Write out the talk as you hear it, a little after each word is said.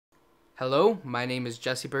Hello, my name is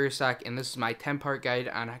Jesse Burgerstock, and this is my 10-part guide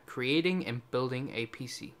on creating and building a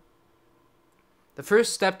PC. The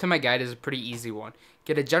first step to my guide is a pretty easy one.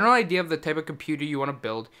 Get a general idea of the type of computer you want to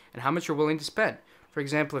build and how much you're willing to spend. For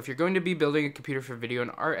example, if you're going to be building a computer for video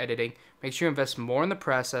and art editing, make sure you invest more in the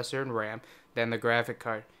processor and RAM than the graphic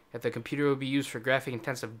card. If the computer will be used for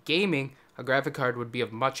graphic-intensive gaming, a graphic card would be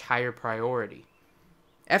of much higher priority.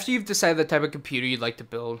 After you've decided the type of computer you'd like to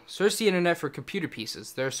build, search the internet for computer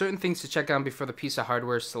pieces. There are certain things to check on before the piece of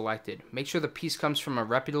hardware is selected. Make sure the piece comes from a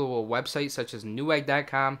reputable website such as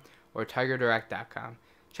newegg.com or tigerdirect.com.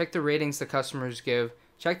 Check the ratings the customers give,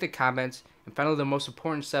 check the comments, and finally the most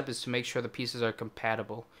important step is to make sure the pieces are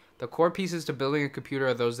compatible. The core pieces to building a computer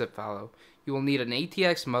are those that follow. You will need an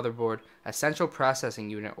ATX motherboard, a central processing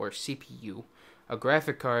unit or CPU, a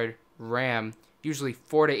graphic card, RAM, usually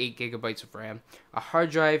 4 to 8 gigabytes of RAM, a hard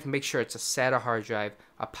drive, make sure it's a SATA hard drive,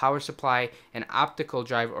 a power supply, an optical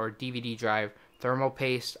drive or DVD drive, thermal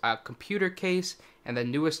paste, a computer case, and the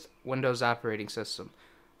newest Windows operating system.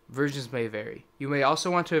 Versions may vary. You may also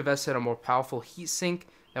want to invest in a more powerful heatsink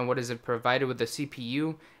than what is provided with the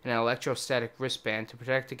CPU and an electrostatic wristband to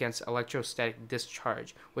protect against electrostatic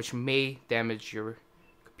discharge, which may damage your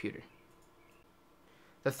computer.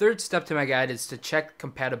 The third step to my guide is to check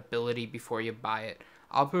compatibility before you buy it.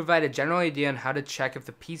 I'll provide a general idea on how to check if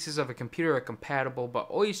the pieces of a computer are compatible, but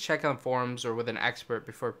always check on forums or with an expert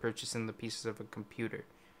before purchasing the pieces of a computer.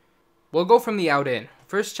 We'll go from the out in.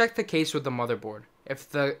 First, check the case with the motherboard. If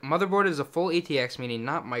the motherboard is a full ATX, meaning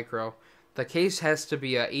not micro, the case has to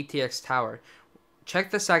be a ATX tower.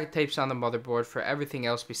 Check the socket types on the motherboard for everything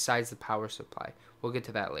else besides the power supply. We'll get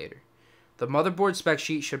to that later. The motherboard spec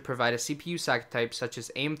sheet should provide a CPU socket type such as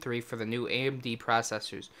AM3 for the new AMD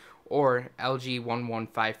processors or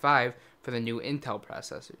LG1155 for the new Intel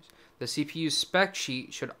processors. The CPU spec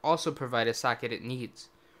sheet should also provide a socket it needs.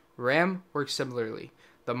 RAM works similarly.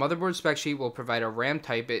 The motherboard spec sheet will provide a RAM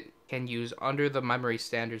type it can use under the memory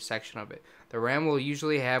standards section of it. The RAM will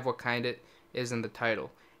usually have what kind it is in the title.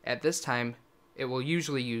 At this time, it will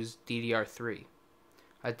usually use DDR3.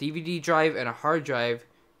 A DVD drive and a hard drive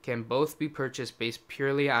can both be purchased based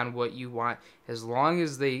purely on what you want as long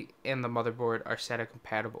as they and the motherboard are SATA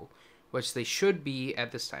compatible, which they should be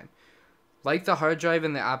at this time. Like the hard drive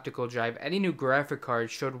and the optical drive, any new graphic card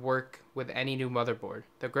should work with any new motherboard.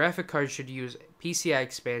 The graphic card should use PCI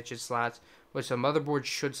expansion slots, which the motherboard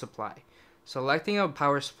should supply. Selecting a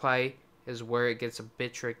power supply is where it gets a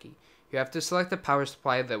bit tricky. You have to select a power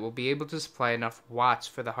supply that will be able to supply enough watts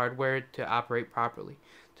for the hardware to operate properly.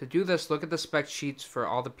 To do this, look at the spec sheets for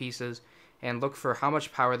all the pieces and look for how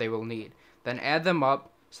much power they will need. Then add them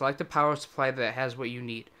up, select a power supply that has what you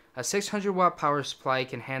need. A 600 watt power supply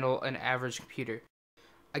can handle an average computer.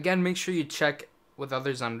 Again, make sure you check with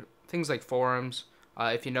others on things like forums,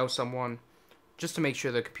 if you know someone, just to make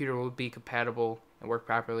sure the computer will be compatible and work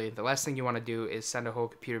properly. The last thing you want to do is send a whole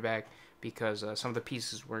computer back because some of the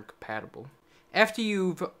pieces weren't compatible. After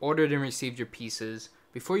you've ordered and received your pieces,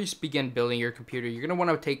 before you begin building your computer, you're going to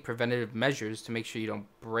want to take preventative measures to make sure you don't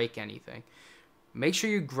break anything. Make sure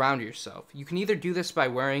you ground yourself. You can either do this by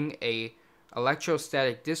wearing a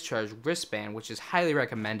electrostatic discharge wristband, which is highly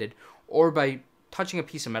recommended, or by touching a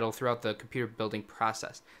piece of metal throughout the computer building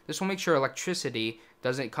process. This will make sure electricity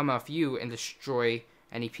doesn't come off you and destroy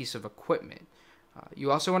any piece of equipment.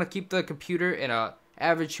 You also want to keep the computer in an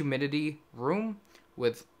average humidity room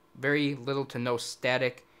with very little to no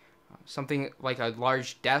static. Something like a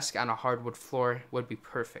large desk on a hardwood floor would be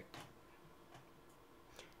perfect.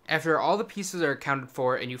 After all the pieces are accounted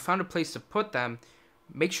for and you found a place to put them,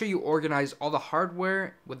 make sure you organize all the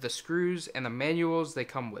hardware with the screws and the manuals they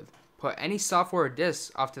come with. Put any software or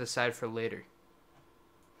disks off to the side for later.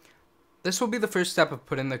 This will be the first step of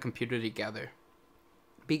putting the computer together.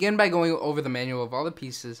 Begin by going over the manual of all the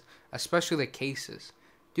pieces, especially the cases.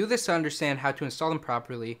 Do this to understand how to install them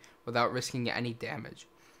properly without risking any damage.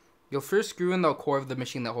 You'll first screw in the core of the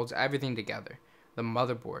machine that holds everything together, the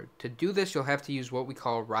motherboard. To do this, you'll have to use what we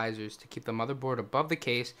call risers to keep the motherboard above the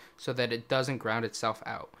case so that it doesn't ground itself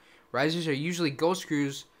out. Risers are usually ghost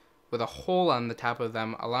screws with a hole on the top of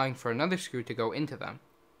them, allowing for another screw to go into them.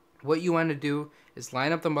 What you want to do is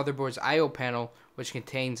line up the motherboard's I/O panel, which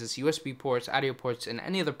contains its USB ports, audio ports, and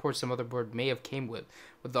any other ports the motherboard may have came with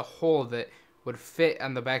the hole that would fit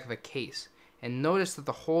on the back of the case. And notice that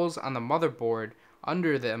the holes on the motherboard,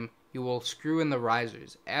 under them, you will screw in the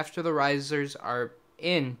risers. After the risers are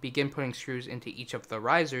in, begin putting screws into each of the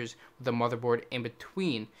risers with the motherboard in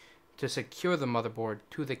between to secure the motherboard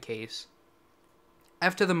to the case.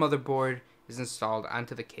 After the motherboard is installed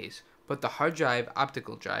onto the case, Put the hard drive,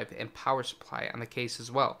 optical drive, and power supply on the case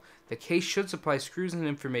as well. The case should supply screws and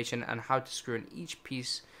information on how to screw in each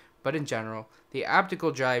piece, but in general, the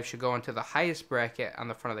optical drive should go into the highest bracket on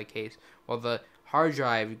the front of the case, while the hard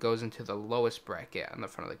drive goes into the lowest bracket on the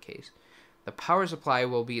front of the case. The power supply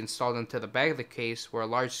will be installed into the back of the case, where a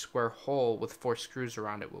large square hole with 4 screws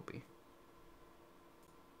around it will be.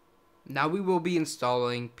 Now we will be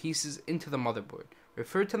installing pieces into the motherboard.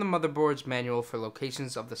 Refer to the motherboard's manual for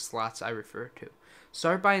locations of the slots I refer to.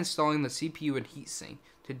 Start by installing the CPU and heatsink.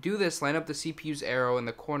 To do this, line up the CPU's arrow in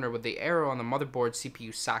the corner with the arrow on the motherboard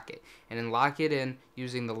CPU socket, and then lock it in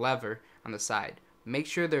using the lever on the side. Make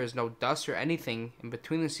sure there is no dust or anything in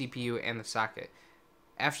between the CPU and the socket.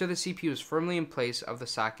 After the CPU is firmly in place of the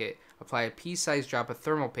socket, apply a pea-sized drop of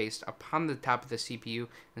thermal paste upon the top of the CPU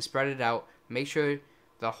and spread it out. Make sure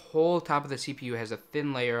the whole top of the CPU has a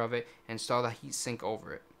thin layer of it, and install the heatsink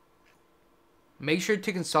over it. Make sure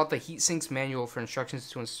to consult the heatsink's manual for instructions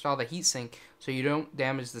to install the heatsink so you don't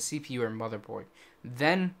damage the CPU or motherboard.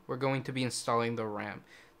 Then we're going to be installing the RAM.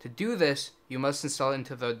 To do this, you must install it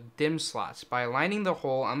into the DIMM slots by aligning the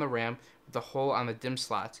hole on the RAM with the hole on the DIMM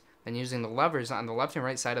slots, then using the levers on the left and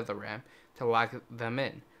right side of the RAM to lock them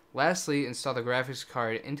in. Lastly, install the graphics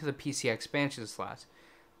card into the PCI expansion slots.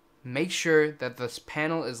 Make sure that this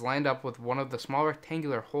panel is lined up with one of the small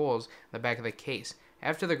rectangular holes in the back of the case.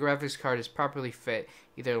 After the graphics card is properly fit,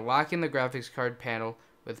 either lock in the graphics card panel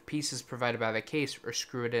with pieces provided by the case or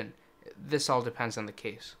screw it in. This all depends on the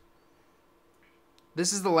case.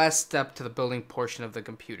 This is the last step to the building portion of the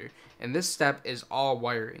computer, and this step is all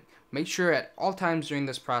wiring. Make sure at all times during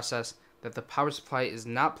this process that the power supply is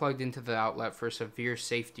not plugged into the outlet for severe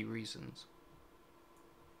safety reasons.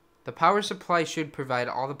 The power supply should provide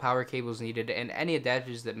all the power cables needed and any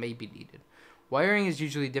adapters that may be needed. Wiring is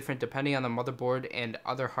usually different depending on the motherboard and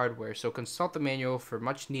other hardware, so consult the manual for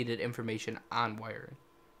much needed information on wiring.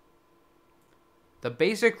 The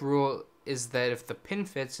basic rule is that if the pin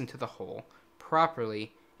fits into the hole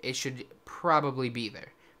properly, it should probably be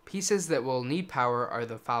there. Pieces that will need power are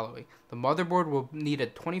the following. The motherboard will need a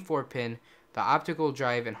 24 pin, the optical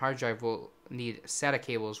drive and hard drive will need SATA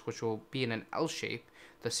cables, which will be in an L shape.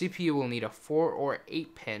 The CPU will need a 4 or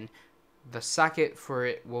 8 pin. The socket for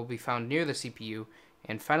it will be found near the CPU.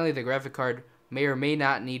 And finally, the graphic card may or may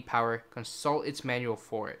not need power. Consult its manual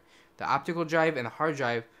for it. The optical drive and the hard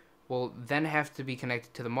drive will then have to be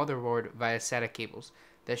connected to the motherboard via SATA cables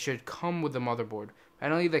that should come with the motherboard.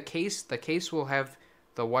 Finally, the case will have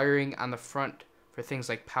the wiring on the front for things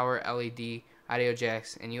like power, LED, audio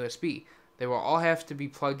jacks, and USB. They will all have to be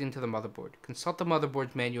plugged into the motherboard. Consult the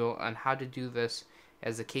motherboard's manual on how to do this,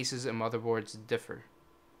 as the cases and motherboards differ.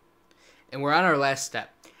 And we're on our last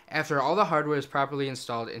step. After all the hardware is properly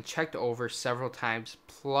installed and checked over several times,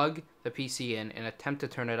 plug the PC in and attempt to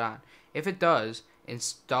turn it on. If it does,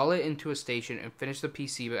 install it into a station and finish the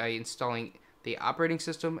PC by installing the operating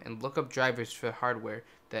system and look up drivers for hardware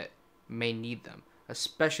that may need them,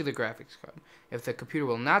 especially the graphics card. If the computer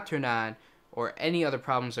will not turn on or any other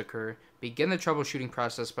problems occur, begin the troubleshooting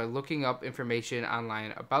process by looking up information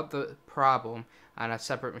online about the problem on a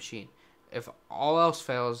separate machine. If all else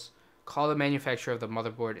fails, call the manufacturer of the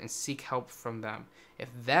motherboard and seek help from them. If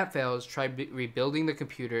that fails, try rebuilding the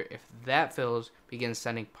computer. If that fails, begin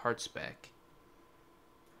sending parts back.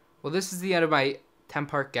 Well, this is the end of my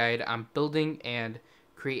 10-part guide on building and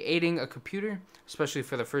creating a computer, especially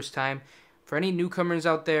for the first time. For any newcomers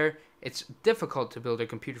out there, it's difficult to build a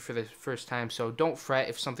computer for the first time, so don't fret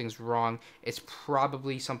if something's wrong. It's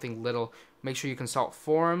probably something little. Make sure you consult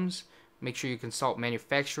forums. Make sure you consult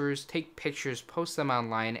manufacturers. Take pictures, post them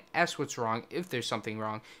online, ask what's wrong if there's something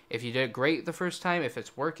wrong. If you did great the first time, if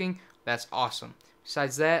it's working, that's awesome.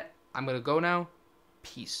 Besides that, I'm going to go now.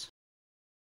 Peace.